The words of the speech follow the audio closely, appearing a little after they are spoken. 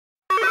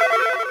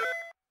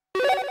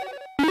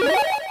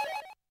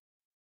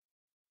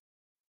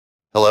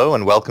Hello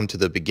and welcome to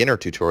the beginner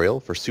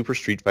tutorial for Super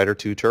Street Fighter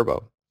 2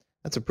 Turbo.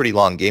 That's a pretty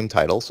long game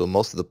title, so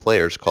most of the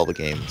players call the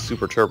game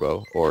Super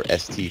Turbo, or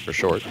ST for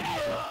short.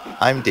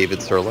 I'm David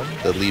Sirlin,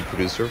 the lead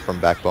producer from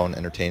Backbone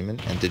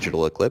Entertainment and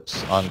Digital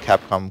Eclipse on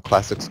Capcom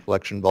Classics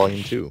Collection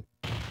Volume 2.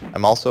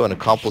 I'm also an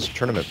accomplished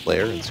tournament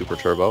player in Super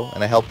Turbo,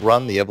 and I help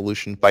run the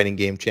Evolution Fighting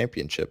Game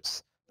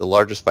Championships, the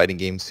largest fighting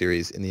game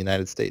series in the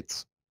United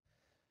States.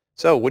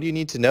 So, what do you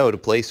need to know to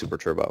play Super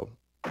Turbo?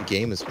 The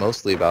game is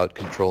mostly about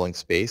controlling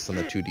space on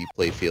the 2D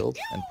playfield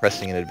and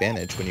pressing an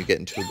advantage when you get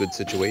into a good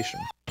situation.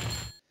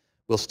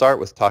 We'll start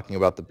with talking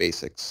about the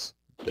basics.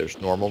 There's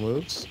normal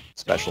moves,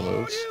 special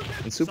moves,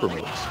 and super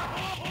moves.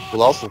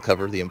 We'll also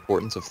cover the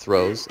importance of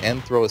throws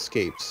and throw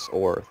escapes,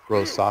 or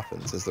throw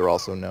softens as they're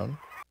also known.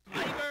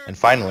 And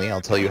finally, I'll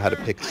tell you how to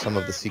pick some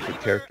of the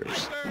secret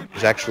characters.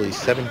 There's actually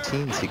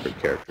 17 secret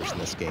characters in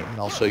this game,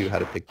 and I'll show you how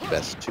to pick the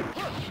best 2.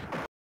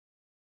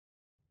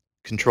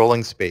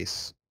 Controlling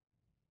space.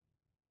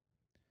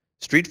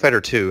 Street Fighter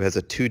 2 has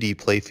a 2D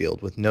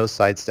playfield with no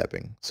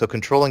sidestepping, so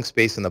controlling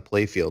space in the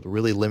playfield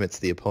really limits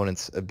the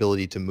opponent's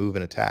ability to move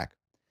and attack.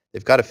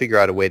 They've got to figure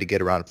out a way to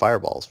get around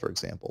fireballs, for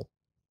example.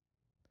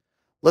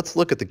 Let's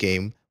look at the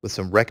game with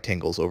some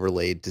rectangles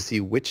overlaid to see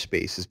which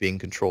space is being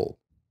controlled.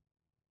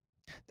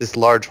 This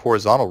large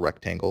horizontal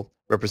rectangle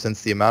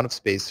represents the amount of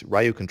space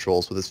Ryu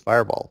controls with his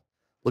fireball.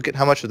 Look at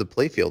how much of the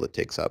playfield it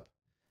takes up.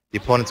 The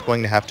opponent's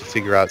going to have to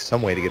figure out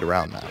some way to get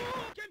around that.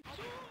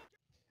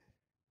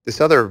 This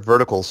other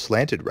vertical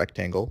slanted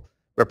rectangle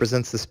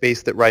represents the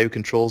space that Ryu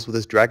controls with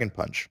his Dragon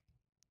Punch.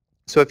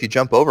 So if you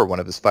jump over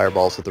one of his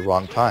fireballs at the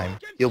wrong time,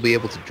 he'll be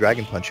able to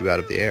Dragon Punch you out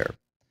of the air.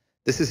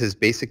 This is his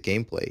basic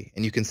gameplay,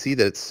 and you can see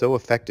that it's so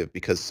effective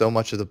because so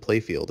much of the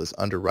playfield is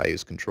under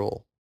Ryu's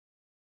control.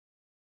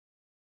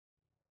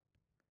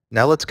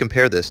 Now let's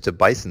compare this to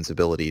Bison's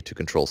ability to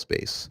control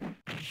space.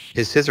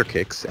 His scissor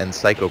kicks and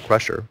Psycho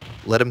Crusher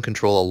let him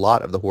control a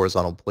lot of the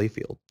horizontal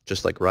playfield,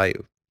 just like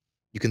Ryu.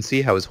 You can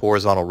see how his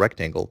horizontal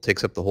rectangle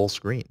takes up the whole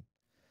screen.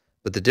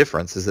 But the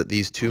difference is that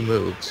these 2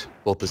 moves,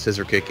 both the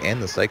scissor kick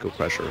and the Psycho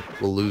Crusher,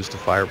 will lose to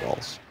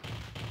fireballs.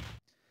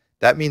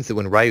 That means that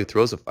when Ryu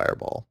throws a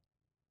fireball,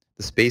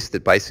 the space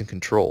that Bison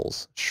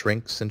controls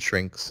shrinks and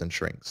shrinks and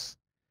shrinks.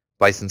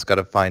 Bison's got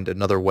to find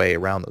another way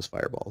around those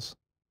fireballs.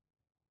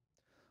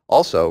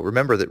 Also,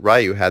 remember that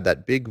Ryu had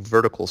that big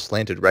vertical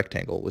slanted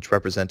rectangle which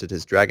represented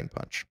his Dragon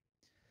Punch.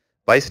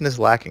 Bison is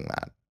lacking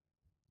that.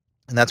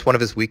 And that's one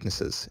of his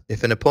weaknesses.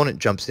 If an opponent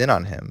jumps in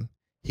on him,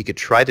 he could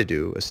try to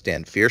do a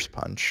stand fierce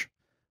punch,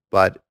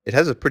 but it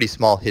has a pretty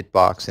small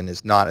hitbox and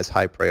is not as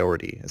high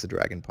priority as a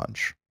Dragon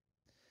Punch.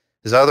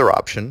 His other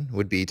option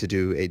would be to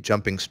do a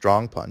jumping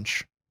strong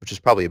punch, which is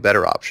probably a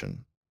better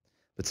option,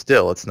 but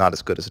still it's not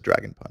as good as a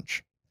Dragon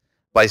Punch.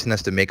 Bison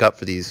has to make up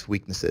for these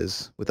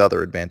weaknesses with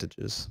other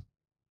advantages.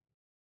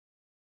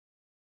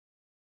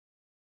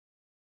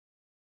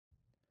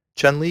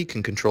 Chun-Li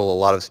can control a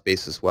lot of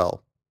space as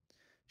well.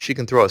 She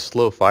can throw a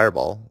slow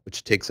fireball,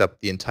 which takes up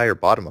the entire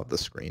bottom of the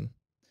screen.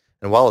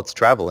 And while it's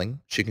traveling,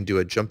 she can do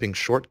a jumping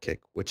short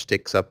kick, which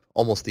takes up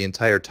almost the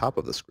entire top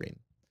of the screen.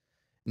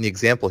 In the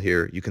example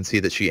here, you can see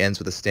that she ends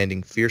with a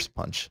standing fierce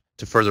punch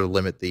to further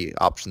limit the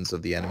options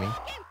of the enemy.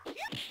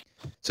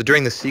 So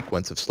during the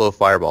sequence of slow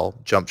fireball,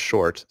 jump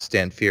short,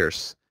 stand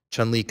fierce,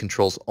 Chun-Li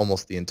controls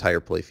almost the entire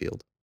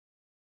playfield.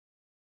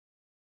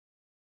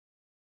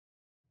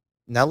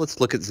 Now let's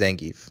look at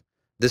Zangief.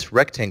 This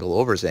rectangle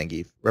over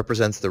Zangief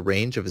represents the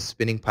range of his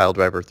spinning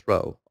piledriver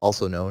throw,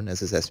 also known as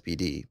his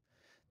SPD.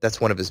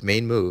 That's one of his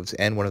main moves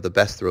and one of the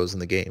best throws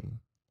in the game.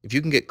 If you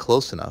can get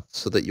close enough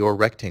so that your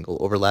rectangle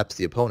overlaps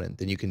the opponent,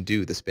 then you can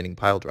do the spinning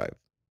piledrive.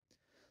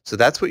 So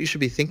that's what you should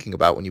be thinking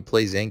about when you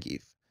play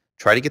Zangief.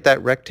 Try to get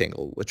that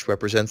rectangle, which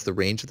represents the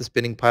range of the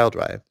spinning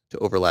piledrive, to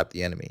overlap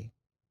the enemy.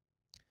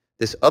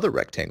 This other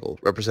rectangle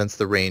represents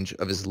the range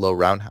of his low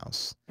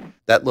roundhouse.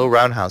 That low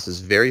roundhouse is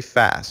very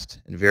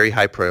fast and very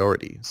high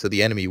priority, so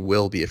the enemy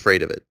will be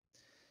afraid of it.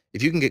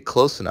 If you can get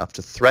close enough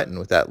to threaten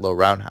with that low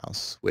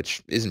roundhouse,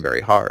 which isn't very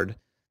hard,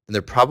 then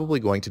they're probably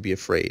going to be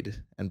afraid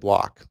and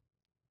block.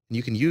 And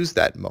you can use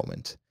that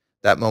moment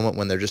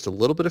when they're just a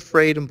little bit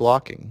afraid and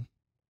blocking,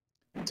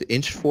 to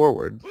inch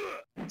forward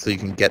so you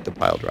can get the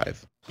pile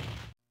drive.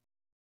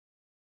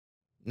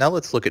 Now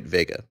let's look at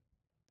Vega.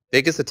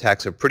 Vega's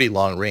attacks are pretty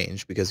long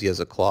range because he has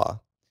a claw.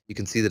 You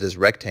can see that his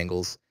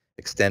rectangles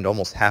extend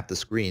almost half the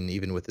screen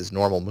even with his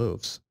normal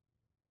moves.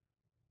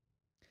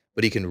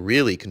 But he can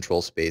really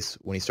control space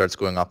when he starts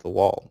going off the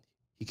wall.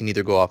 He can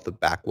either go off the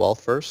back wall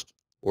first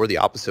or the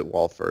opposite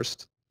wall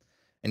first.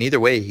 And either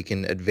way, he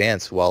can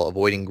advance while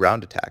avoiding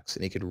ground attacks,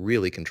 and he can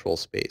really control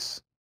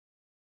space.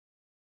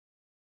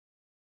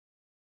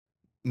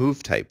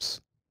 Move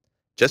types.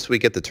 Just so we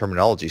get the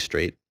terminology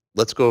straight,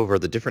 let's go over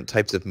the different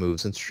types of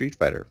moves in Street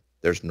Fighter.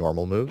 There's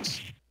normal moves,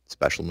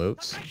 special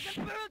moves,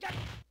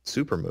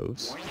 super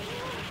moves,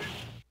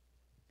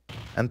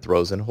 and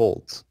throws and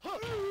holds.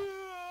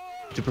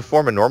 To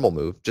perform a normal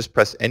move, just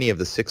press any of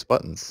the 6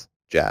 buttons: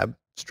 jab,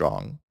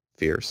 strong,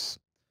 fierce,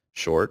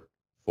 short,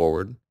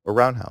 forward, or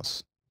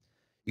roundhouse.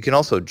 You can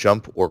also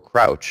jump or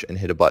crouch and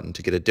hit a button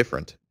to get a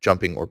different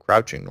jumping or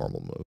crouching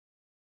normal move.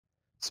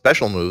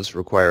 Special moves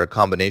require a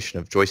combination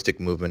of joystick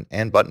movement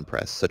and button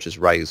press, such as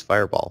Ryu's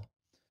fireball.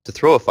 To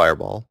throw a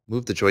fireball,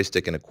 move the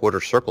joystick in a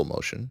quarter circle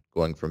motion,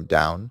 going from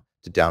down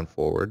to down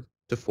forward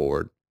to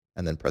forward,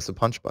 and then press a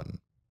punch button.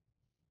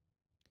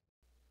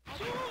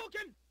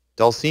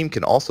 Dalsim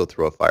can also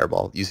throw a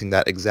fireball using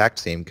that exact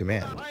same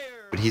command,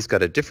 but he's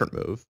got a different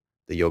move,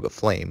 the Yoga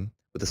Flame,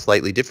 with a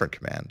slightly different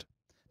command.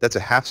 That's a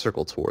half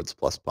circle towards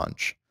plus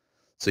punch.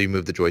 So you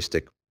move the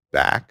joystick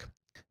back,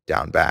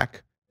 down,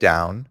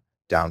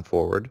 down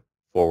forward,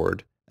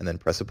 forward, and then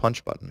press a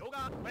punch button.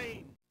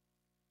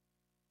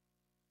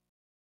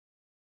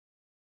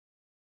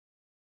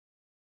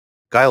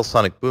 Guile's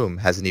Sonic Boom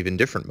has an even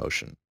different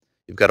motion.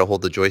 You've got to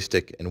hold the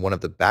joystick in one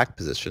of the back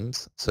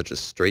positions, such as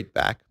straight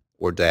back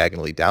or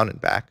diagonally down and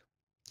back.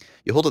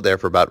 You hold it there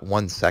for about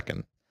 1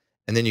 second,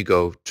 and then you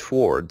go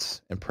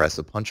towards and press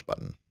a punch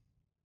button.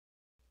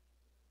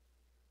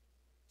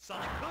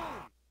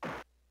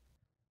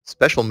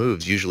 Special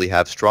moves usually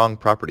have strong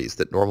properties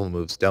that normal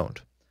moves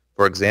don't.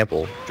 For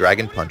example,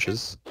 Dragon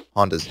Punches,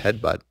 Honda's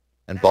Headbutt,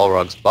 and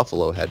Balrog's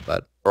Buffalo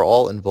Headbutt are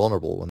all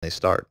invulnerable when they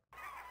start.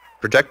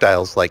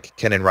 Projectiles like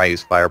Ken and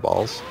Ryu's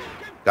Fireballs,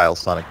 Guile's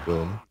Sonic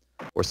Boom,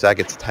 or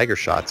Sagat's Tiger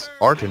Shots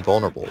aren't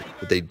invulnerable,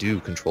 but they do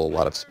control a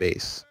lot of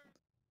space.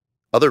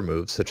 Other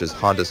moves such as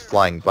Honda's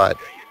Flying Butt,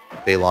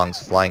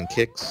 Beilong's Flying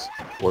Kicks,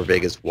 or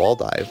Vega's Wall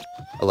Dive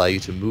allow you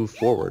to move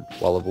forward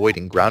while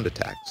avoiding ground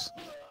attacks.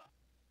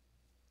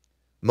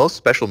 Most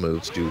special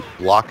moves do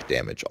block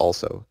damage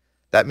also.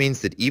 That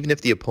means that even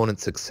if the opponent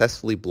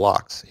successfully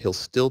blocks, he'll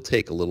still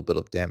take a little bit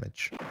of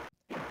damage.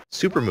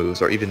 Super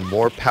moves are even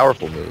more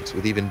powerful moves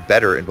with even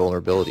better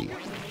invulnerability.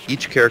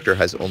 Each character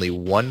has only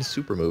one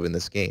super move in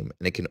this game,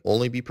 and it can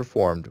only be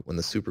performed when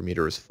the super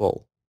meter is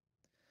full.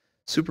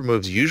 Super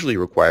moves usually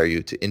require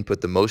you to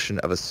input the motion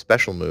of a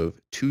special move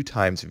 2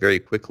 times very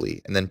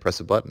quickly and then press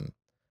a button.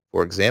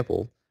 For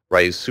example,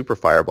 Ryu's Super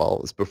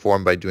Fireball is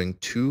performed by doing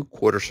 2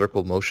 quarter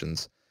circle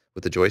motions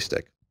with the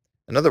joystick.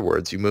 In other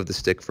words, you move the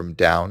stick from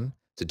down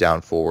to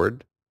down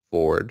forward,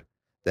 forward,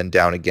 then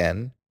down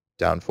again,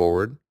 down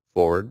forward,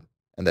 forward,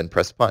 and then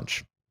press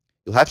punch.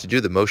 You'll have to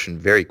do the motion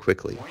very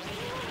quickly.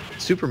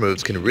 Super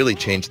moves can really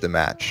change the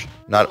match,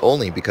 not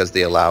only because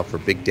they allow for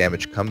big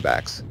damage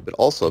comebacks, but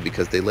also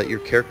because they let your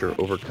character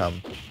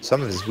overcome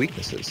some of his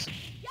weaknesses.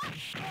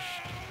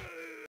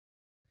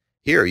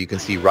 Here you can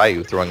see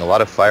Ryu throwing a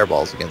lot of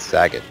fireballs against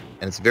Sagat,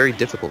 and it's a very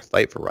difficult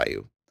fight for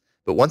Ryu.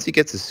 But once he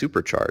gets his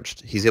super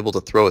charged, he's able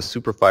to throw a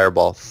super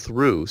fireball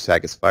through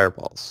Sagat's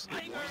fireballs.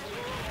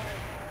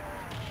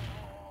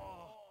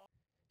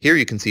 Here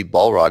you can see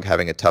Balrog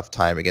having a tough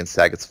time against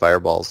Sagat's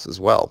fireballs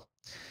as well.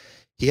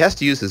 He has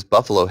to use his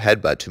Buffalo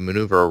Headbutt to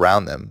maneuver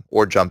around them,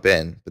 or jump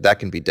in, but that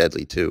can be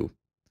deadly too.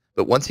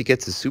 But once he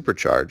gets his super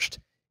charged,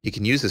 he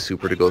can use his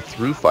super to go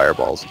through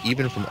fireballs,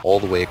 even from all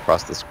the way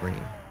across the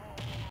screen.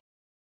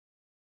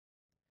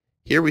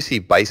 Here we see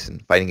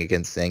Bison fighting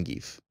against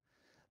Zangief.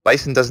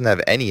 Bison doesn't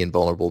have any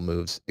invulnerable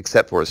moves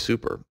except for a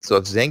super, so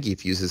if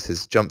Zangief uses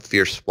his Jump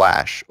Fierce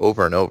Splash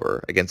over and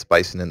over against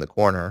Bison in the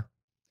corner,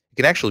 it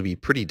can actually be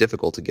pretty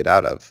difficult to get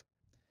out of.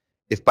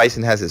 If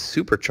Bison has his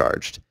super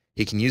charged,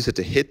 he can use it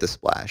to hit the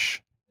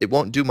splash. It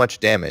won't do much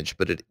damage,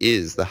 but it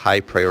is the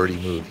high priority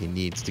move he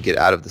needs to get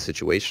out of the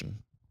situation.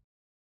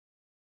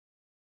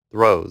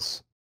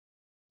 Throws.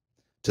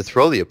 To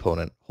throw the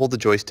opponent, hold the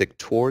joystick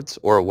towards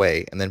or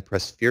away and then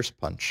press Fierce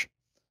Punch.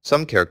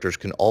 Some characters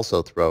can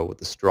also throw with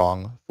the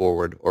strong,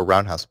 forward, or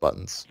roundhouse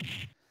buttons.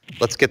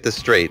 Let's get this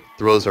straight,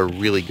 throws are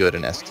really good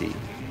in ST.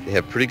 They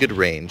have pretty good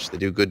range, they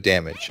do good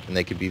damage, and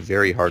they can be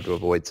very hard to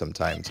avoid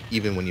sometimes,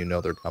 even when you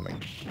know they're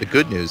coming. The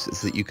good news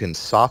is that you can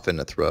soften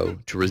a throw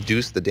to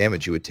reduce the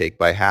damage you would take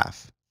by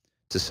half.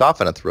 To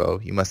soften a throw,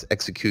 you must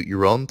execute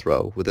your own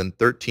throw within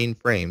 13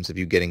 frames of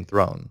you getting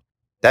thrown.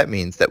 That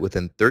means that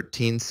within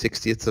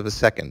 13/60ths of a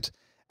second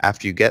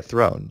after you get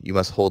thrown, you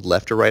must hold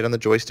left or right on the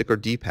joystick or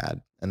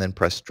D-pad, and then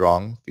press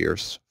strong,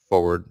 fierce,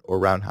 forward, or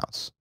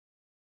roundhouse.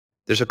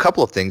 There's a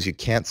couple of things you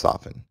can't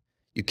soften.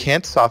 You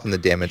can't soften the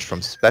damage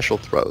from special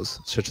throws,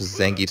 such as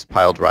Zangief's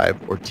Pile Drive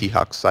or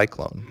T-Hawk's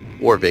Cyclone,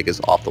 or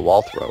Vega's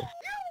off-the-wall throw.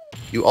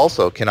 You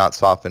also cannot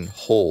soften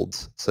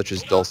holds, such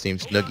as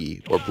Dalsim's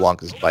Noogie or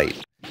Blanca's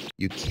Bite.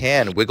 You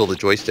can wiggle the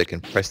joystick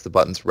and press the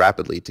buttons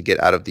rapidly to get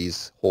out of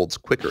these holds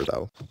quicker,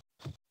 though.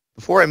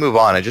 Before I move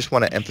on, I just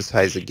want to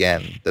emphasize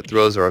again that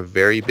throws are a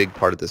very big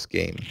part of this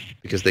game,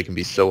 because they can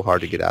be so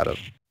hard to get out of.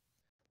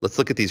 Let's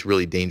look at these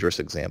really dangerous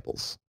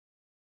examples.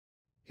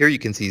 Here you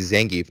can see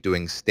Zangief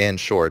doing stand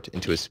short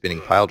into a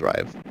spinning pile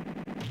drive.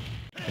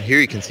 And here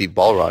you can see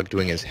Balrog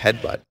doing his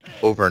headbutt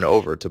over and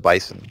over to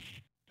Bison.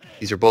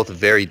 These are both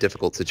very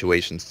difficult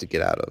situations to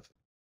get out of.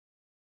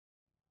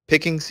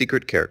 Picking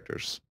secret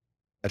characters.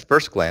 At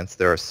first glance,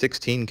 there are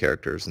 16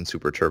 characters in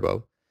Super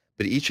Turbo,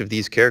 but each of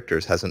these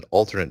characters has an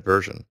alternate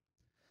version.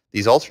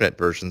 These alternate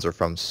versions are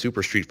from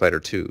Super Street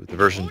Fighter II, the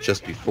version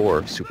just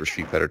before Super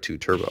Street Fighter II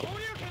Turbo.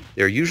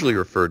 They are usually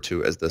referred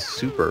to as the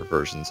super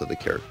versions of the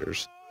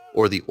characters,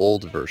 or the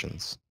old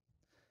versions.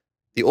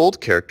 The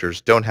old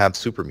characters don't have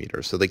super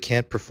meters, so they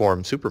can't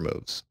perform super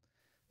moves.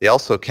 They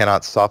also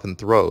cannot soften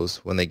throws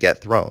when they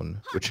get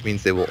thrown, which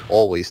means they will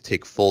always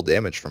take full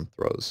damage from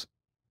throws.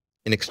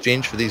 In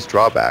exchange for these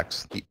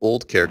drawbacks, the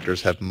old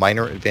characters have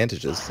minor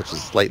advantages such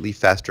as slightly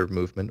faster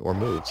movement or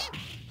moves.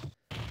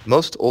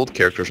 Most old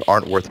characters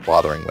aren't worth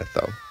bothering with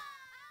though.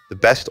 The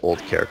best old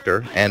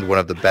character, and one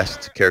of the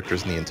best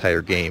characters in the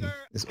entire game,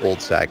 is Old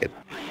Sagat.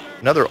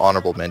 Another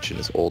honorable mention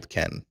is Old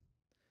Ken.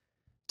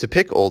 To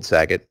pick Old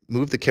Sagat,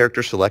 move the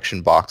character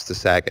selection box to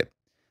Sagat,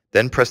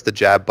 then press the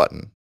jab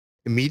button.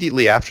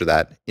 Immediately after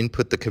that,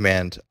 input the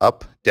command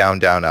up, down,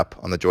 down, up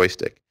on the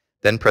joystick,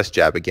 then press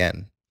jab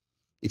again.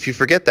 If you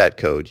forget that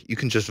code, you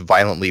can just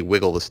violently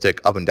wiggle the stick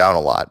up and down a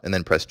lot and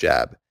then press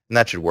jab, and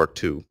that should work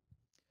too.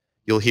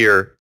 You'll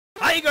hear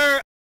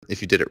Tiger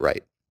if you did it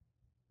right.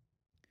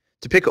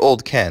 To pick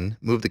Old Ken,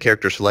 move the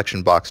character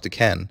selection box to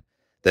Ken,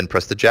 then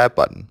press the jab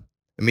button.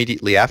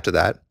 Immediately after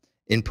that,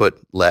 input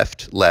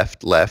left,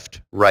 left,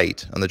 left,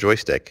 right on the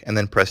joystick, and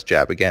then press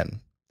jab again.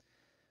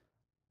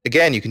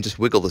 Again, you can just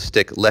wiggle the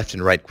stick left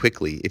and right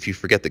quickly if you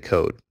forget the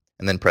code,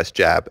 and then press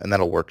jab, and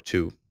that'll work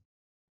too.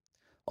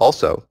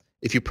 Also,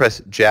 if you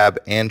press jab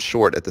and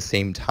short at the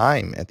same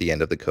time at the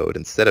end of the code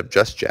instead of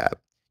just jab,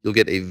 you'll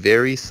get a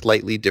very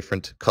slightly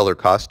different color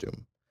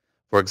costume.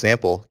 For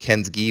example,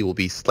 Ken's gi will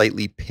be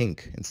slightly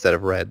pink instead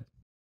of red.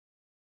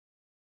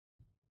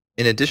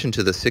 In addition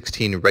to the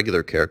 16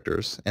 regular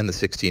characters and the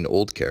 16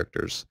 old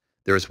characters,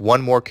 there is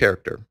one more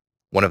character,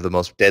 one of the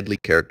most deadly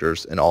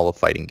characters in all of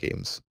fighting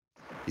games.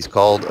 He's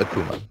called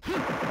Akuma.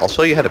 I'll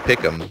show you how to pick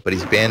him, but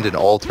he's banned in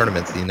all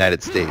tournaments in the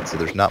United States, so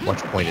there's not much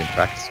point in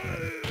practicing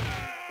him.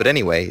 But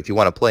anyway, if you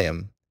want to play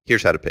him,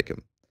 here's how to pick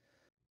him.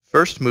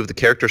 First, move the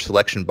character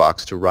selection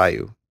box to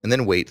Ryu, and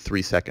then wait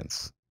 3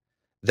 seconds.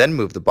 Then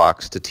move the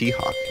box to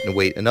T-Hawk, and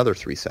wait another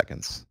 3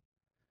 seconds.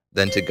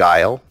 Then to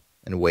Guile,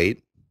 and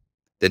wait.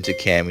 Then to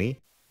Cammy,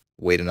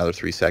 wait another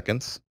 3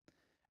 seconds.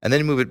 And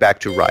then move it back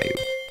to Ryu.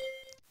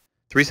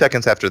 3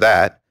 seconds after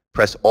that,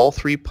 press all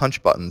 3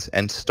 punch buttons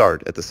and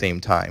start at the same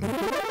time.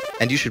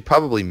 And you should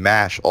probably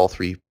mash all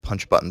 3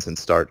 punch buttons and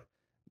start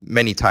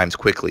many times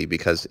quickly,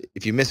 because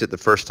if you miss it the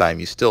first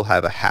time, you still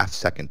have a half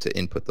second to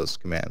input those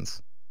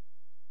commands.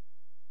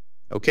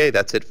 Okay,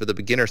 that's it for the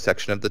beginner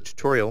section of the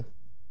tutorial.